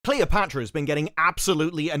Cleopatra has been getting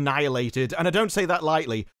absolutely annihilated, and I don't say that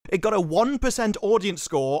lightly. It got a 1% audience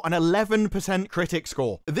score and 11% critic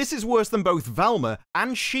score. This is worse than both Velma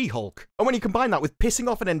and She-Hulk. And when you combine that with pissing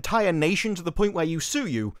off an entire nation to the point where you sue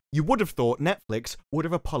you would have thought Netflix would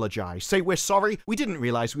have apologized. Say, we're sorry, we didn't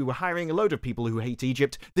realize we were hiring a load of people who hate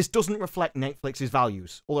Egypt. This doesn't reflect Netflix's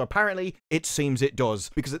values. Although apparently, it seems it does,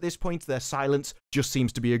 because at this point, their silence just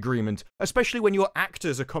seems to be agreement. Especially when your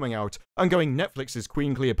actors are coming out and going, Netflix's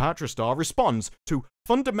Queen Cleopatra star responds to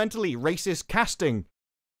fundamentally racist casting.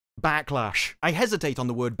 Backlash. I hesitate on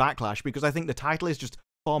the word backlash because I think the title is just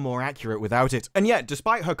far more accurate without it. And yet,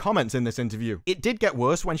 despite her comments in this interview, it did get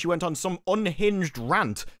worse when she went on some unhinged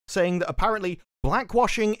rant saying that apparently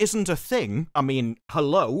blackwashing isn't a thing. I mean,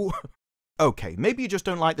 hello? Okay, maybe you just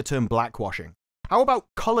don't like the term blackwashing. How about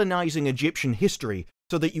colonizing Egyptian history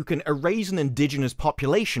so that you can erase an indigenous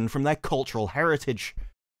population from their cultural heritage?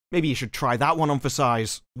 Maybe you should try that one on for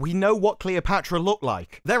size. We know what Cleopatra looked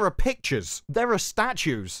like. There are pictures, there are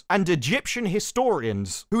statues, and Egyptian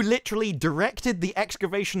historians who literally directed the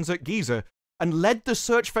excavations at Giza and led the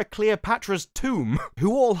search for Cleopatra's tomb,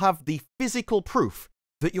 who all have the physical proof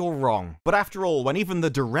that you're wrong. But after all, when even the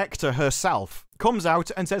director herself comes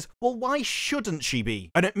out and says, well, why shouldn't she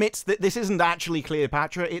be? And admits that this isn't actually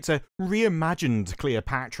Cleopatra, it's a reimagined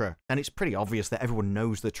Cleopatra. And it's pretty obvious that everyone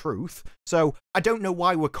knows the truth. So I don't know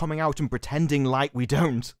why we're coming out and pretending like we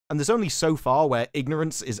don't. And there's only so far where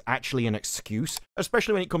ignorance is actually an excuse,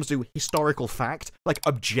 especially when it comes to historical fact, like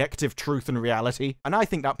objective truth and reality. And I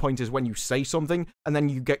think that point is when you say something and then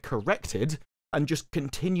you get corrected, and just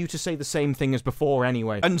continue to say the same thing as before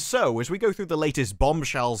anyway. And so, as we go through the latest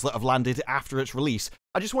bombshells that have landed after its release,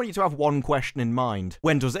 I just want you to have one question in mind.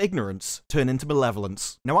 When does ignorance turn into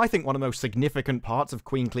malevolence? Now, I think one of the most significant parts of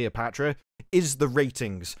Queen Cleopatra is the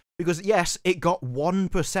ratings. Because yes, it got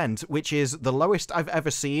 1%, which is the lowest I've ever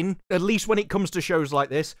seen, at least when it comes to shows like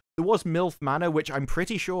this. There was MILF Manor, which I'm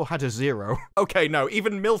pretty sure had a 0. Okay, no,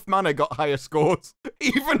 even MILF Manor got higher scores,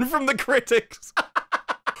 even from the critics.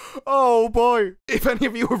 Oh boy. If any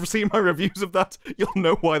of you have seen my reviews of that, you'll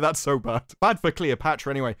know why that's so bad. Bad for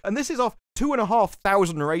Cleopatra anyway. And this is off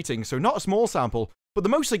 2,500 ratings, so not a small sample. But the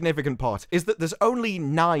most significant part is that there's only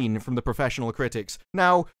 9 from the professional critics.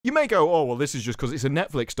 Now, you may go, oh, well, this is just because it's a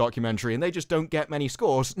Netflix documentary and they just don't get many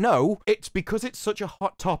scores. No, it's because it's such a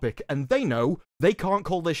hot topic and they know they can't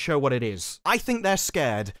call this show what it is. I think they're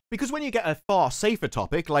scared because when you get a far safer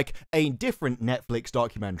topic, like a different Netflix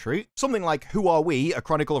documentary, something like Who Are We? A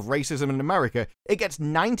Chronicle of Racism in America, it gets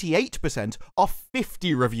 98% off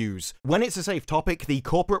 50 reviews. When it's a safe topic, the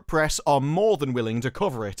corporate press are more than willing to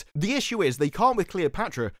cover it. The issue is they can't with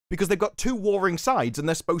Cleopatra because they've got two warring sides and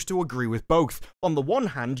they're supposed to agree with both. On the one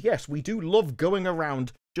hand, yes, we do love going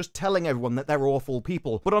around just telling everyone that they're awful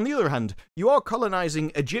people. But on the other hand, you are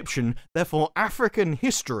colonizing Egyptian, therefore African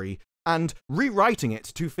history, and rewriting it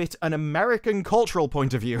to fit an American cultural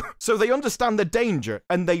point of view. So they understand the danger,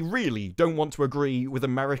 and they really don't want to agree with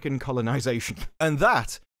American colonization. And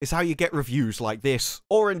that is how you get reviews like this.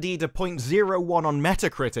 Or indeed a 0.01 on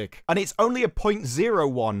Metacritic. And it's only a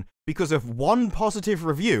 0.01 because of one positive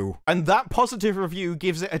review, and that positive review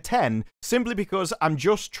gives it a 10 simply because I'm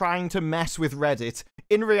just trying to mess with Reddit.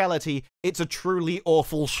 In reality, it's a truly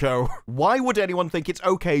awful show. Why would anyone think it's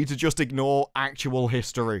okay to just ignore actual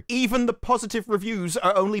history? Even the positive reviews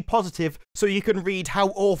are only positive so you can read how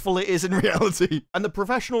awful it is in reality. And the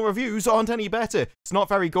professional reviews aren't any better. It's not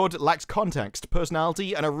very good, it lacks context,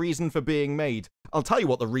 personality, and a reason for being made. I'll tell you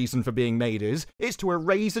what the reason for being made is. It's to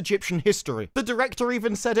erase Egyptian history. The director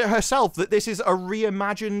even said it herself that this is a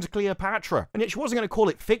reimagined Cleopatra. And yet she wasn't going to call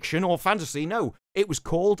it fiction or fantasy, no. It was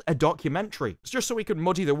called a documentary. It's just so we could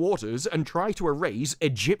muddy the waters and try to erase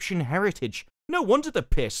Egyptian heritage. No wonder they're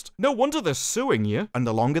pissed. No wonder they're suing you. And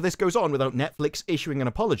the longer this goes on without Netflix issuing an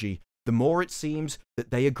apology, the more it seems that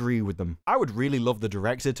they agree with them. I would really love the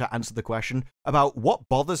director to answer the question about what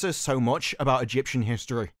bothers us so much about Egyptian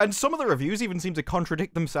history. And some of the reviews even seem to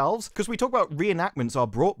contradict themselves, because we talk about reenactments are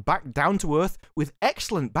brought back down to earth with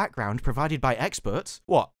excellent background provided by experts.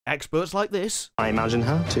 What? Experts like this? I imagine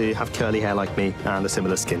her to have curly hair like me and a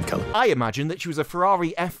similar skin colour. I imagine that she was a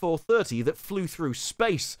Ferrari F430 that flew through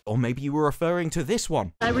space. Or maybe you were referring to this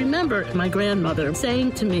one. I remember my grandmother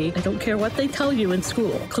saying to me, I don't care what they tell you in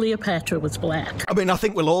school, Cleopatra was black. I mean, I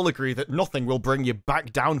think we'll all agree that nothing will bring you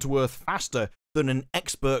back down to earth faster than an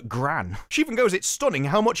expert gran. She even goes, it's stunning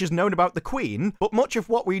how much is known about the Queen, but much of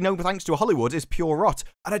what we know thanks to Hollywood is pure rot.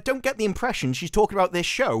 And I don't get the impression she's talking about this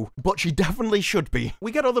show, but she definitely should be.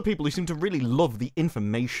 We get other people who seem to really love the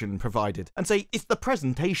information provided and say it's the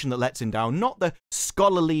presentation that lets him down, not the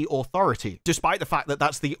scholarly authority, despite the fact that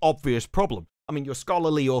that's the obvious problem. I mean, your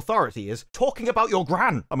scholarly authority is talking about your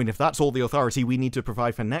gran. I mean, if that's all the authority we need to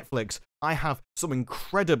provide for Netflix, I have some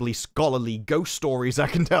incredibly scholarly ghost stories I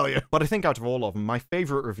can tell you. But I think out of all of them, my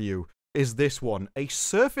favorite review is this one, a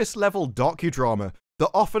surface-level docudrama that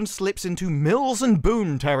often slips into Mills and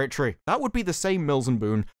Boon territory. That would be the same Mills and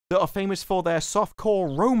Boon that are famous for their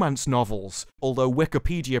softcore romance novels, although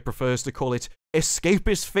Wikipedia prefers to call it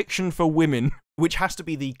escapist fiction for women, which has to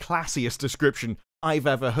be the classiest description I've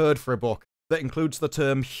ever heard for a book that includes the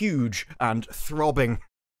term huge and throbbing.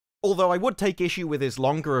 Although I would take issue with his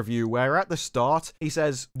longer review, where at the start he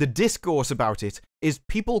says the discourse about it is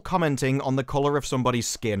people commenting on the colour of somebody's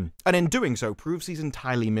skin, and in doing so proves he's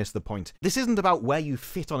entirely missed the point. This isn't about where you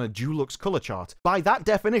fit on a Dulux colour chart. By that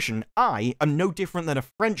definition, I am no different than a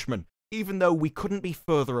Frenchman, even though we couldn't be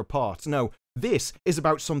further apart. No, this is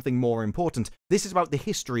about something more important. This is about the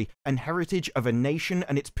history and heritage of a nation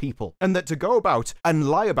and its people. And that to go about and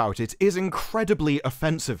lie about it is incredibly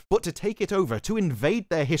offensive. But to take it over, to invade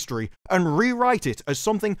their history and rewrite it as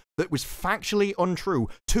something that was factually untrue,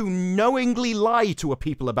 to knowingly lie to a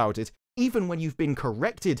people about it, even when you've been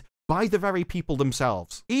corrected by the very people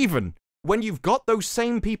themselves. Even when you've got those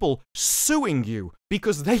same people suing you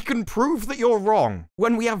because they can prove that you're wrong,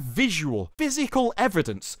 when we have visual, physical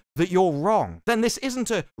evidence that you're wrong, then this isn't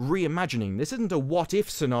a reimagining, this isn't a what-if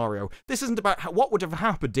scenario, this isn't about what would have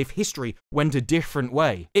happened if history went a different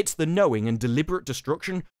way. It's the knowing and deliberate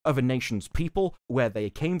destruction of a nation's people, where they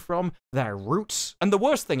came from, their roots. And the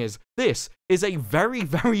worst thing is, this is a very,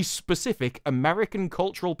 very specific American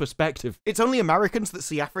cultural perspective. It's only Americans that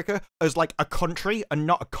see Africa as like a country and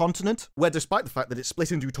not a continent, where despite the fact that it's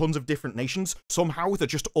split into tons of different nations, somehow they're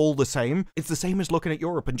just all the same. It's the same as looking at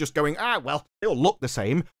Europe and just going, well, they all look the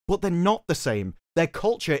same, but they're not the same. Their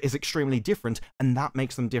culture is extremely different, and that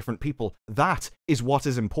makes them different people. That is what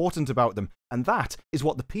is important about them, and that is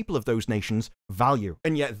what the people of those nations value.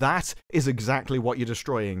 And yet that is exactly what you're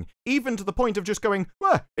destroying, even to the point of just going,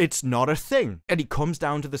 well, it's not a thing. And it comes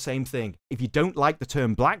down to the same thing. If you don't like the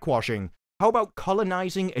term blackwashing, how about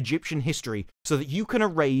colonizing Egyptian history so that you can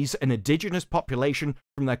erase an indigenous population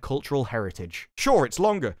from their cultural heritage? Sure, it's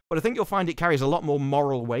longer, but I think you'll find it carries a lot more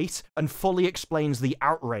moral weight and fully explains the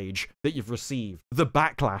outrage that you've received, the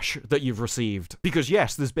backlash that you've received. Because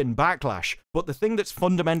yes, there's been backlash, but the thing that's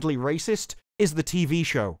fundamentally racist is the TV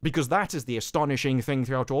show, because that is the astonishing thing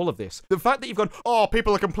throughout all of this. The fact that you've gone, oh,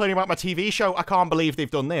 people are complaining about my TV show, I can't believe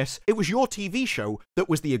they've done this. It was your TV show that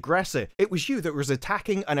was the aggressor. It was you that was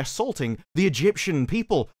attacking and assaulting the Egyptian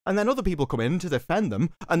people. And then other people come in to defend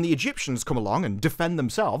them, and the Egyptians come along and defend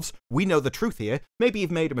themselves. We know the truth here. Maybe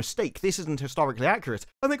you've made a mistake. This isn't historically accurate.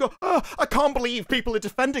 And they go, oh, I can't believe people are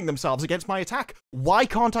defending themselves against my attack. Why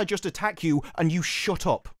can't I just attack you and you shut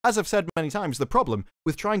up? As I've said many times, the problem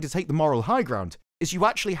with trying to take the moral high ground is you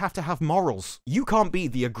actually have to have morals. You can't be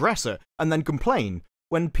the aggressor and then complain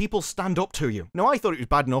when people stand up to you. Now, I thought it was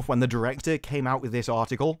bad enough when the director came out with this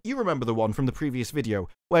article. You remember the one from the previous video,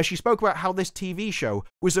 where she spoke about how this TV show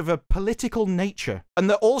was of a political nature, and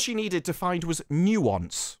that all she needed to find was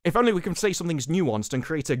nuance. If only we can say something's nuanced and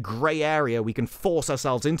create a grey area we can force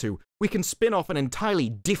ourselves into, we can spin off an entirely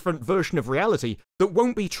different version of reality that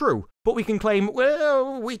won't be true, but we can claim,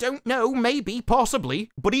 well, we don't know, maybe, possibly.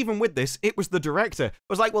 But even with this, it was the director. It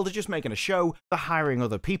was like, well, they're just making a show, they're hiring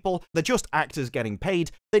other people, they're just actors getting paid,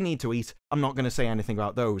 they need to eat, I'm not going to say anything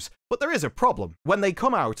about those. But there is a problem. When they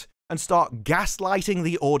come out and start gaslighting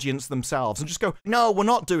the audience themselves and just go, no, we're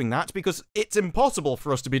not doing that because it's impossible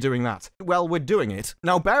for us to be doing that. Well, we're doing it.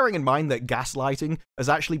 Now, bearing in mind that gaslighting has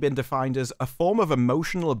actually been defined as a form of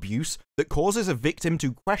emotional abuse that causes a victim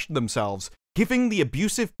to question themselves, giving the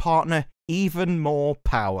abusive partner even more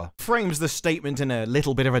power. Frames the statement in a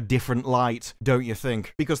little bit of a different light, don't you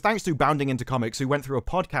think? Because thanks to Bounding Into Comics, who went through a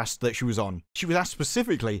podcast that she was on, she was asked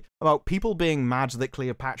specifically about people being mad that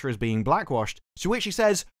Cleopatra is being blackwashed, to which she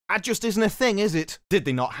says, that just isn't a thing, is it? Did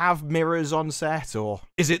they not have mirrors on set, or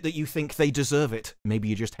is it that you think they deserve it? Maybe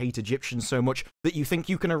you just hate Egyptians so much that you think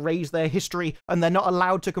you can erase their history and they're not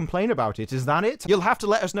allowed to complain about it. Is that it? You'll have to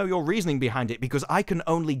let us know your reasoning behind it, because I can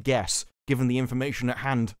only guess, given the information at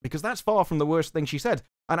hand, because that's far from the worst thing she said.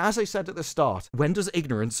 And as I said at the start, when does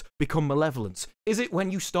ignorance become malevolence? Is it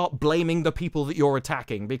when you start blaming the people that you're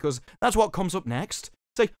attacking? Because that's what comes up next.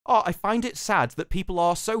 Say, oh, I find it sad that people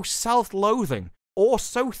are so self-loathing or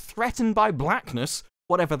so threatened by blackness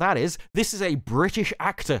whatever that is. This is a British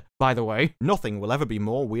actor, by the way. Nothing will ever be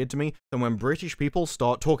more weird to me than when British people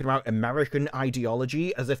start talking about American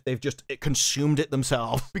ideology as if they've just consumed it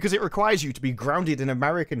themselves, because it requires you to be grounded in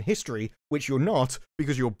American history, which you're not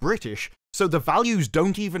because you're British. So the values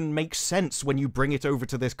don't even make sense when you bring it over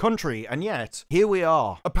to this country, and yet, here we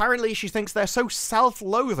are. Apparently, she thinks they're so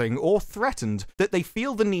self-loathing or threatened that they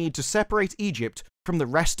feel the need to separate Egypt from the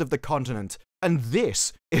rest of the continent. And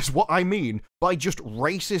this is what I mean by just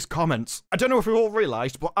racist comments. I don't know if you all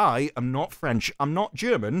realised, but I am not French, I'm not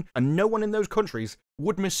German, and no one in those countries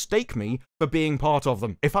would mistake me for being part of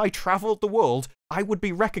them. If I travelled the world, I would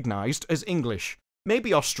be recognised as English.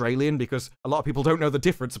 Maybe Australian, because a lot of people don't know the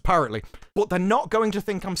difference, apparently. But they're not going to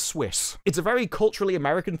think I'm Swiss. It's a very culturally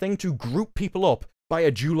American thing to group people up by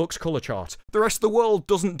a Dulux colour chart. The rest of the world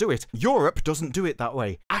doesn't do it. Europe doesn't do it that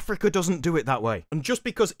way. Africa doesn't do it that way. And just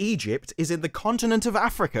because Egypt is in the continent of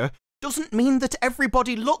Africa doesn't mean that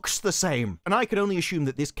everybody looks the same. And I can only assume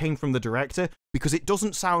that this came from the director because it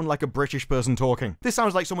doesn't sound like a British person talking. This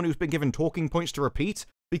sounds like someone who's been given talking points to repeat,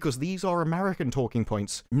 because these are American talking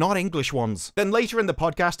points, not English ones. Then later in the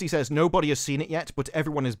podcast, he says nobody has seen it yet, but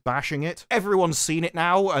everyone is bashing it. Everyone's seen it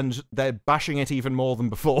now, and they're bashing it even more than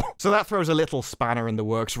before. So that throws a little spanner in the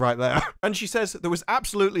works right there. And she says there was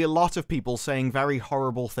absolutely a lot of people saying very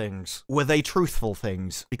horrible things. Were they truthful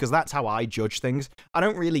things? Because that's how I judge things. I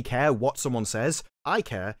don't really care what someone says. I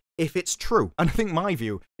care if it's true. And I think my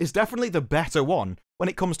view is definitely the better one when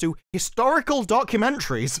it comes to historical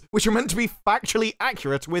documentaries, which are meant to be factually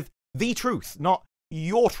accurate with the truth, not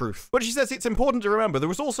your truth. But she says it's important to remember there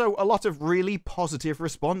was also a lot of really positive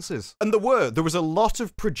responses. And there was a lot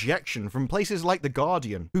of projection from places like The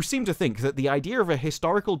Guardian, who seem to think that the idea of a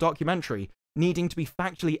historical documentary needing to be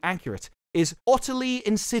factually accurate is utterly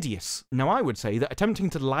insidious. Now, I would say that attempting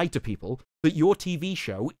to lie to people that your TV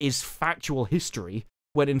show is factual history,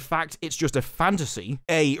 when in fact it's just a fantasy,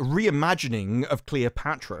 a reimagining of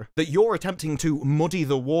Cleopatra, that you're attempting to muddy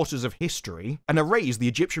the waters of history and erase the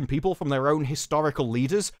Egyptian people from their own historical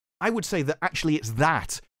leaders, I would say that actually it's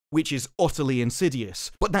that which is utterly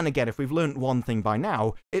insidious. But then again, if we've learned one thing by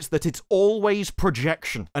now, it's that it's always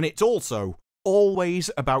projection, and it's also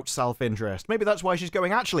always about self-interest. Maybe that's why she's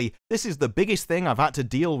going, actually, this is the biggest thing I've had to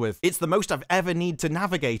deal with. It's the most I've ever need to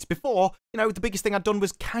navigate. Before, the biggest thing I'd done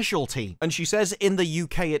was Casualty. And she says in the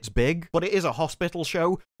UK it's big, but it is a hospital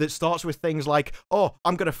show that starts with things like, oh,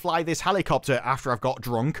 I'm going to fly this helicopter after I've got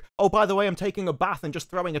drunk. Oh, by the way, I'm taking a bath and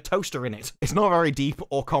just throwing a toaster in it. It's not very deep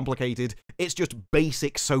or complicated. It's just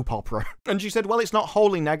basic soap opera. And she said, well, it's not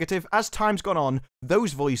wholly negative. As time's gone on,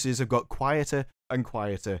 those voices have got quieter and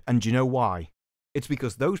quieter. And do you know why? It's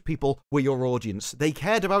because those people were your audience. They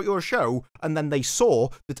cared about your show, and then they saw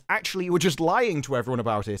that actually you were just lying to everyone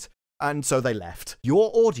about it, and so they left.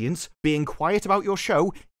 Your audience being quiet about your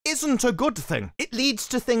show isn't a good thing. It leads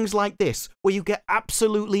to things like this, where you get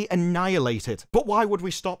absolutely annihilated. But why would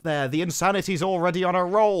we stop there? The insanity's already on a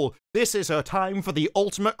roll. This is her time for the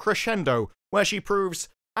ultimate crescendo, where she proves,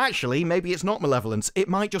 actually, maybe it's not malevolence. It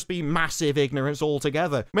might just be massive ignorance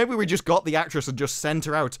altogether. Maybe we just got the actress and just sent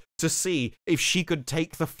her out to see if she could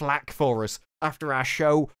take the flack for us after our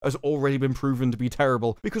show has already been proven to be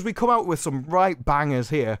terrible. Because we come out with some right bangers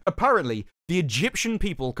here. Apparently, the Egyptian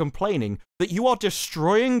people complaining that you are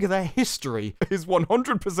destroying their history is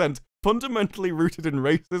 100% fundamentally rooted in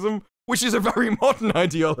racism, which is a very modern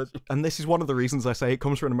ideology. And this is one of the reasons I say it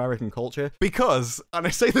comes from American culture, because, and I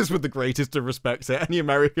say this with the greatest of respect to any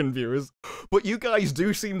American viewers, but you guys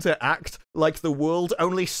do seem to act like the world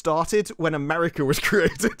only started when America was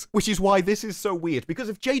created, which is why this is so weird, because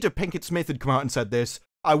if Jada Pinkett Smith had come out and said this,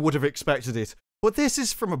 I would have expected it. But this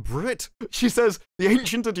is from a Brit. She says, the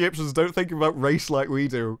ancient Egyptians don't think about race like we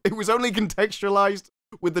do. It was only contextualized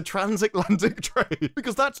with the transatlantic trade,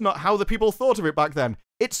 because that's not how the people thought of it back then.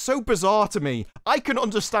 It's so bizarre to me. I can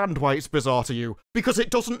understand why it's bizarre to you, because it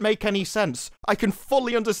doesn't make any sense. I can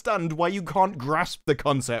fully understand why you can't grasp the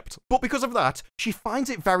concept. But because of that, she finds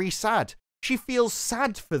it very sad. She feels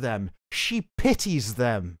sad for them. She pities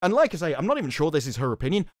them. And like I say, I'm not even sure this is her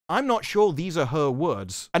opinion. I'm not sure these are her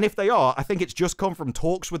words. And if they are, I think it's just come from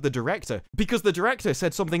talks with the director, because the director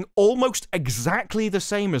said something almost exactly the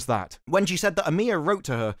same as that. When she said that Amir wrote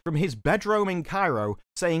to her from his bedroom in Cairo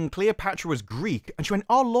saying Cleopatra was Greek, and she went,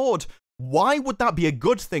 oh Lord, why would that be a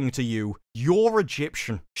good thing to you? You're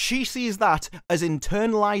Egyptian. She sees that as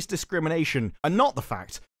internalized discrimination, and not the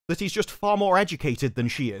fact that he's just far more educated than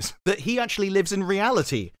she is. That he actually lives in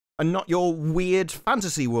reality, and not your weird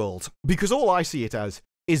fantasy world. Because all I see it as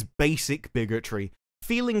is basic bigotry.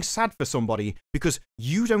 feeling sad for somebody because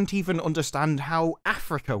you don't even understand how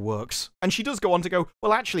Africa works. And she does go on to go,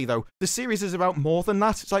 well, actually, though, the series is about more than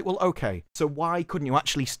that. It's like, well, okay, so why couldn't you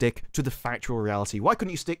actually stick to the factual reality? Why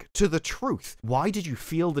couldn't you stick to the truth? Why did you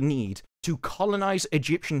feel the need to colonize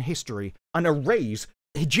Egyptian history and erase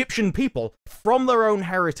Egyptian people from their own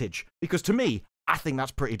heritage? Because to me, I think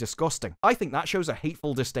that's pretty disgusting. I think that shows a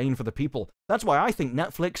hateful disdain for the people. That's why I think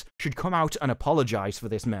Netflix should come out and apologize for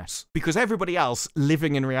this mess. Because everybody else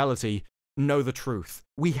living in reality know the truth.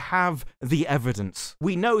 We have the evidence.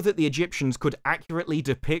 We know that the Egyptians could accurately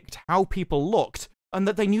depict how people looked and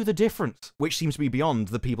that they knew the difference, which seems to be beyond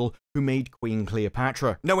the people who made Queen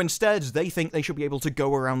Cleopatra. No, instead, they think they should be able to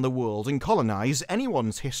go around the world and colonize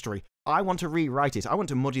anyone's history. I want to rewrite it. I want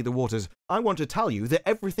to muddy the waters. I want to tell you that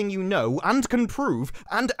everything you know and can prove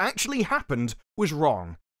and actually happened was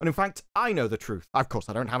wrong. And in fact, I know the truth. Of course,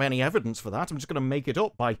 I don't have any evidence for that. I'm just going to make it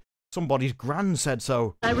up by somebody's gran said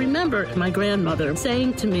so. I remember my grandmother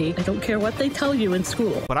saying to me, I don't care what they tell you in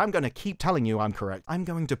school. But I'm going to keep telling you I'm correct. I'm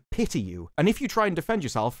going to pity you. And if you try and defend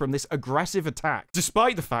yourself from this aggressive attack,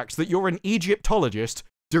 despite the fact that you're an Egyptologist,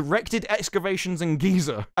 directed excavations in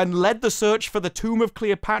Giza, and led the search for the tomb of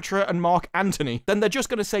Cleopatra and Mark Antony, then they're just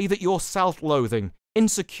going to say that you're self-loathing,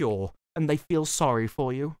 insecure, and they feel sorry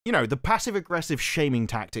for you. You know, the passive-aggressive shaming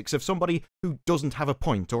tactics of somebody who doesn't have a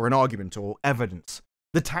point or an argument or evidence.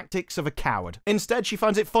 The tactics of a coward. Instead, she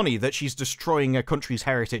finds it funny that she's destroying a country's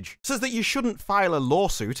heritage. Says that you shouldn't file a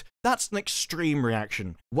lawsuit. That's an extreme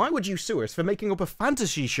reaction. Why would you sue us for making up a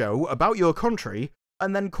fantasy show about your country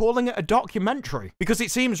and then calling it a documentary? Because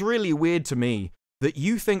it seems really weird to me that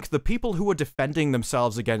you think the people who are defending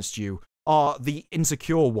themselves against you are the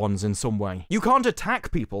insecure ones in some way. You can't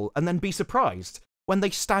attack people and then be surprised when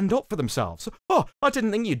they stand up for themselves. Oh, I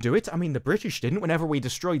didn't think you'd do it. I mean, the British didn't whenever we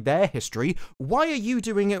destroyed their history. Why are you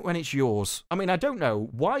doing it when it's yours? I mean, I don't know.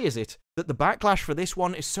 Why is it that the backlash for this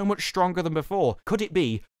one is so much stronger than before? Could it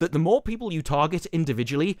be that the more people you target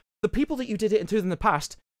individually, the people that you did it to in the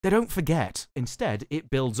past, they don't forget. Instead, it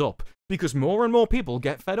builds up. Because more and more people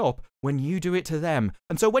get fed up when you do it to them.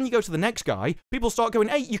 And so when you go to the next guy, people start going,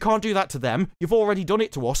 hey, you can't do that to them. You've already done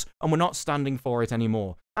it to us, and we're not standing for it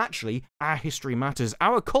anymore. Actually, our history matters.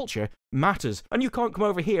 Our culture matters. And you can't come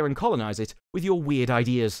over here and colonize it with your weird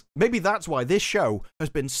ideas. Maybe that's why this show has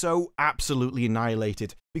been so absolutely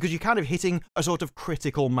annihilated. Because you're kind of hitting a sort of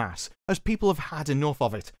critical mass, as people have had enough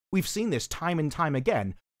of it. We've seen this time and time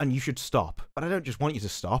again, and you should stop. But I don't just want you to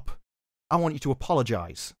stop. I want you to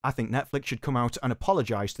apologize. I think Netflix should come out and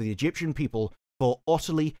apologize to the Egyptian people for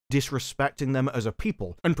utterly disrespecting them as a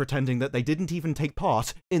people and pretending that they didn't even take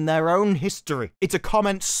part in their own history. It's a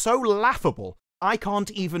comment so laughable, I can't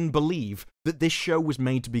even believe that this show was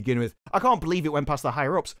made to begin with. I can't believe it went past the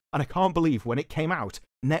higher-ups, and I can't believe when it came out,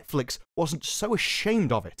 Netflix wasn't so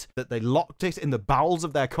ashamed of it that they locked it in the bowels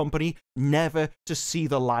of their company, never to see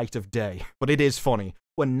the light of day. But it is funny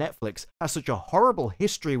when Netflix has such a horrible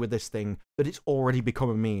history with this thing that it's already become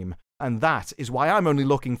a meme. And that is why I'm only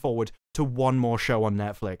looking forward to one more show on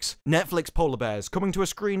Netflix. Netflix Polar Bears coming to a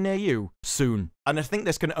screen near you soon. And I think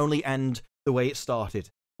this can only end the way it started,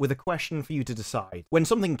 with a question for you to decide. When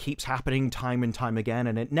something keeps happening time and time again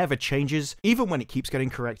and it never changes, even when it keeps getting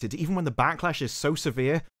corrected, even when the backlash is so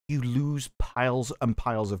severe, you lose piles and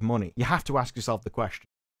piles of money. You have to ask yourself the question,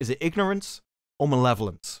 is it ignorance or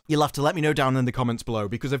malevolence? You'll have to let me know down in the comments below,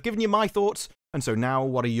 because I've given you my thoughts, and so now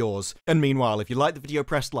what are yours? And meanwhile, if you like the video,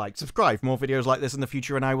 press like, subscribe for more videos like this in the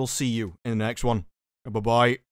future, and I will see you in the next one. Bye-bye.